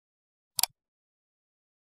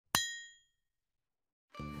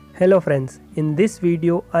Hello friends, in this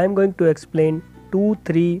video I am going to explain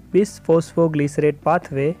 2,3 bisphosphoglycerate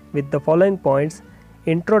pathway with the following points: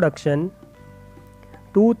 introduction,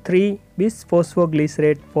 2,3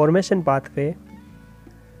 bisphosphoglycerate formation pathway,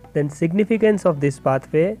 then significance of this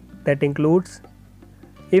pathway, that includes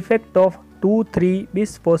effect of 2,3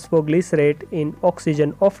 bisphosphoglycerate in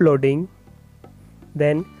oxygen offloading,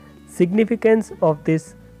 then significance of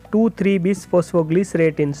this 2,3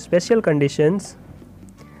 bisphosphoglycerate in special conditions,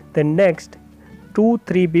 then next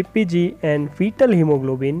 2,3 BPG and fetal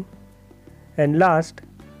hemoglobin, and last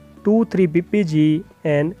 2,3 BPG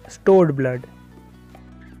and stored blood.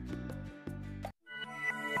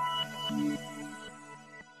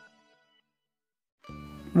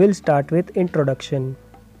 We'll start with introduction.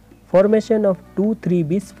 Formation of 2,3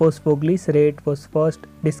 bisphosphoglycerate was first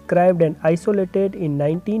described and isolated in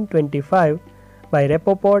 1925 by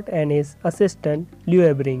Rapoport and his assistant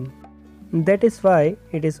luebering. That is why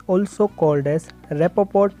it is also called as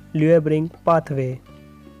Rapoport-luebering pathway.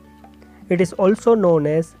 It is also known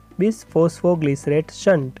as bisphosphoglycerate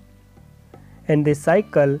shunt, and this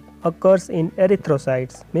cycle occurs in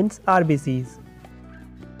erythrocytes, means RBCs.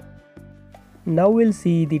 Now we'll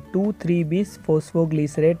see the 2,3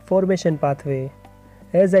 bisphosphoglycerate formation pathway.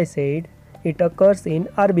 As I said, it occurs in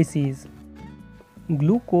RBCs.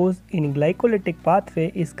 Glucose in glycolytic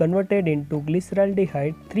pathway is converted into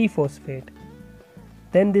glyceraldehyde 3-phosphate.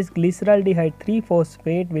 Then this glyceraldehyde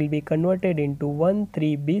 3-phosphate will be converted into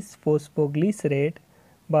 1,3 bisphosphoglycerate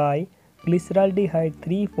by glyceraldehyde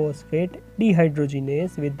 3-phosphate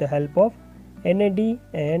dehydrogenase with the help of NAD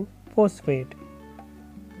and phosphate.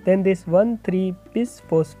 Then this 1,3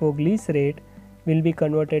 bisphosphoglycerate will be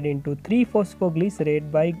converted into 3-phosphoglycerate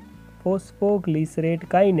by phosphoglycerate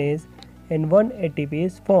kinase, and 1 ATP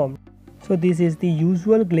is formed. So this is the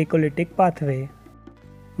usual glycolytic pathway.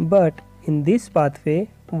 But in this pathway,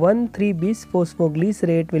 1,3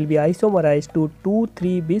 bisphosphoglycerate will be isomerized to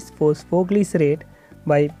 2,3 bisphosphoglycerate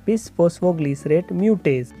by bisphosphoglycerate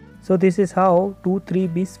mutase. So this is how 2,3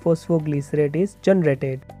 bisphosphoglycerate is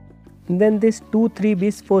generated. Then this 2,3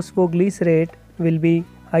 bisphosphoglycerate will be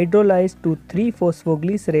hydrolyzed to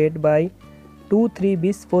 3-phosphoglycerate by 2,3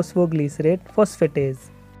 bisphosphoglycerate phosphatase.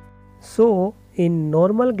 So in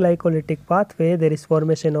normal glycolytic pathway there is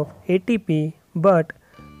formation of ATP, but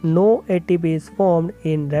no ATP is formed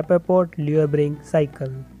in Rapoport-luebering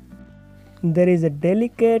cycle. There is a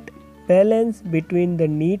delicate balance between the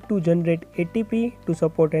need to generate ATP to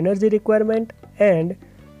support energy requirement and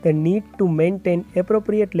the need to maintain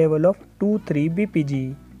appropriate level of 2,3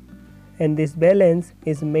 BPG, and this balance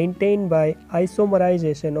is maintained by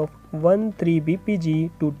isomerization of 1,3 BPG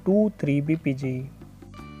to 2,3 BPG.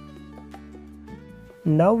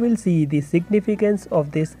 Now we'll see the significance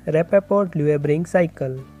of this Rapoport-luebering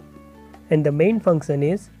cycle, and the main function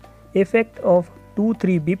is effect of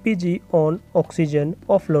 2,3 BPG on oxygen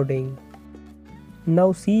offloading.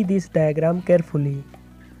 Now see this diagram carefully.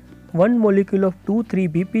 One molecule of 2,3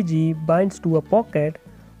 BPG binds to a pocket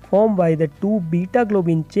formed by the two beta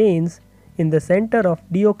globin chains in the center of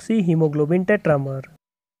deoxyhemoglobin tetramer.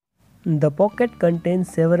 The pocket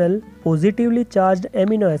contains several positively charged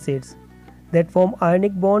amino acids that form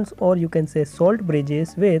ionic bonds, or you can say salt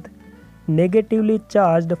bridges, with negatively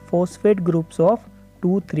charged phosphate groups of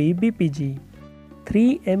 2,3 BPG.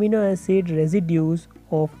 3 amino acid residues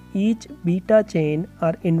of each beta chain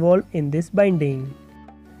are involved in this binding,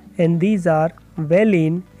 and these are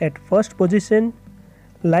valine at first position,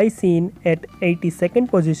 lysine at 82nd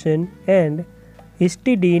position, and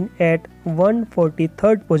histidine at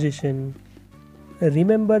 143rd position.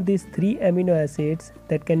 Remember these 3 amino acids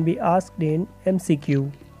that can be asked in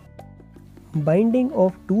MCQ. Binding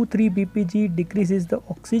of 2,3 BPG decreases the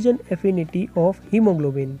oxygen affinity of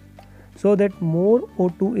hemoglobin so that more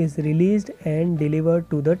O2 is released and delivered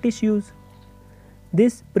to the tissues.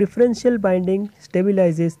 This preferential binding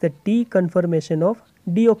stabilizes the T conformation of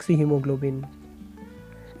deoxyhemoglobin.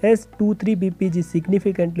 As 2,3 BPG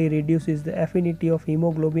significantly reduces the affinity of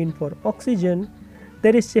hemoglobin for oxygen,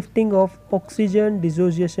 there is shifting of oxygen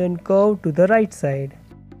dissociation curve to the right side.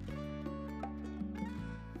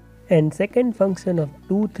 And second function of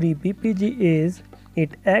 2,3 BPG is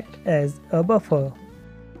it acts as a buffer.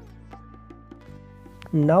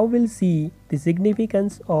 Now we'll see the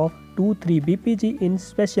significance of 2,3 BPG in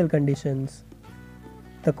special conditions.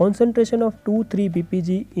 The concentration of 2,3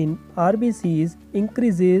 BPG in RBCs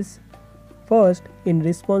increases first in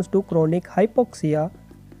response to chronic hypoxia,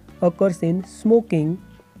 occurs in smoking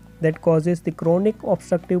that causes the chronic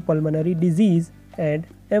obstructive pulmonary disease and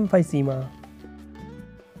emphysema.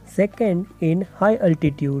 Second, in high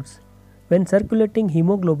altitudes, when circulating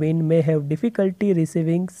hemoglobin may have difficulty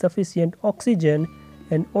receiving sufficient oxygen,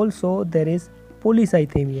 and also there is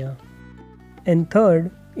polycythemia. And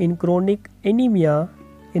third, in chronic anemia,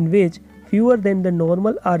 in which fewer than the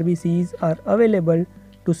normal RBCs are available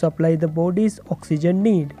to supply the body's oxygen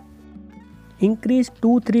need. Increased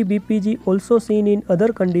 2,3 BPG also seen in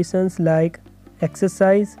other conditions like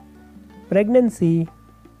exercise, pregnancy,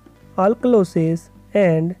 alkalosis,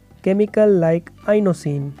 and chemical like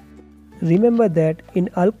inosine. Remember that in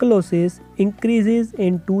alkalosis increases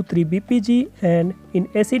in 2,3 BPG, and in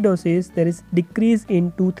acidosis there is decrease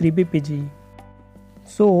in 2,3 BPG.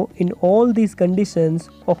 So in all these conditions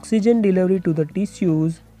oxygen delivery to the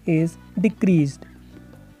tissues is decreased.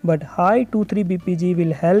 But high 2,3 BPG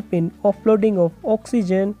will help in offloading of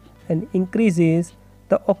oxygen and increases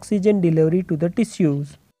the oxygen delivery to the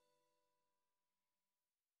tissues.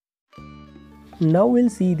 Now we'll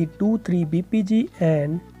see the 2,3 BPG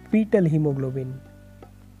and fetal hemoglobin.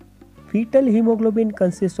 Fetal hemoglobin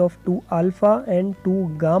consists of 2 alpha and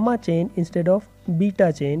 2 gamma chain instead of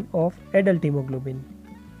beta chain of adult hemoglobin.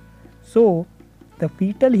 So the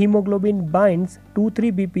fetal hemoglobin binds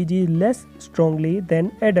 2,3 BPG less strongly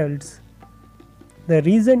than adults. The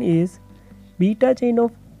reason is beta chain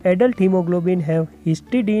of adult hemoglobin have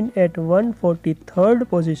histidine at 143rd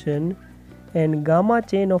position, and gamma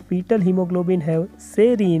chain of fetal hemoglobin have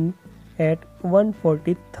serine at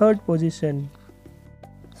 143rd position.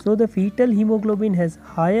 So the fetal hemoglobin has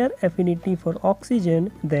higher affinity for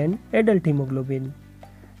oxygen than adult hemoglobin.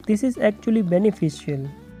 This is actually beneficial.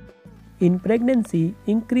 In pregnancy,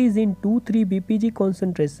 increase in 2,3 BPG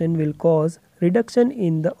concentration will cause reduction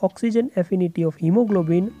in the oxygen affinity of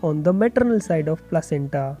hemoglobin on the maternal side of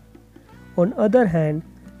placenta. On other hand,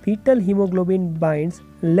 fetal hemoglobin binds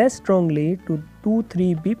less strongly to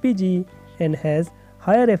 2,3 BPG and has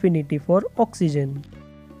higher affinity for oxygen.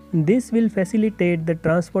 This will facilitate the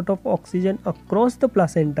transport of oxygen across the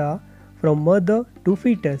placenta from mother to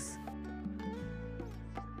fetus.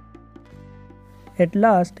 At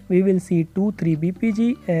last, we will see 2,3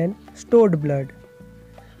 BPG and stored blood.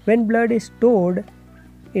 When blood is stored,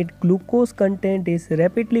 its glucose content is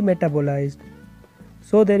rapidly metabolized.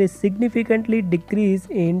 So there is significantly decrease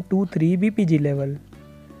in 2,3 BPG level.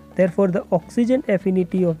 Therefore, the oxygen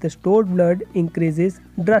affinity of the stored blood increases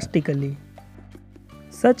drastically.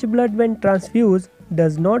 Such blood when transfused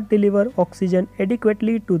does not deliver oxygen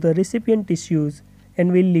adequately to the recipient tissues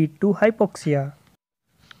and will lead to hypoxia.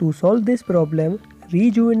 To solve this problem,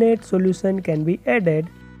 rejuvenate solution can be added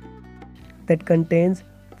that contains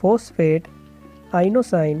phosphate,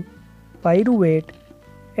 inosine, pyruvate,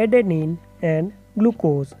 adenine and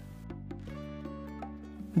glucose.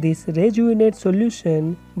 This rejuvenate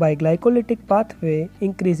solution by glycolytic pathway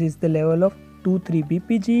increases the level of 2,3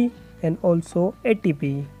 BPG and also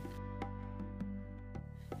ATP.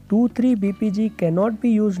 2,3 BPG cannot be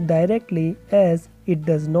used directly as it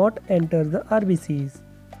does not enter the RBCs.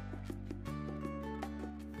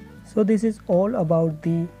 So this is all about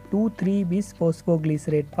the 2,3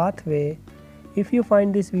 bisphosphoglycerate pathway. If you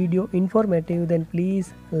find this video informative, then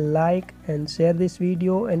please like and share this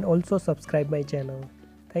video and also subscribe my channel.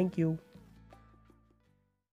 Thank you.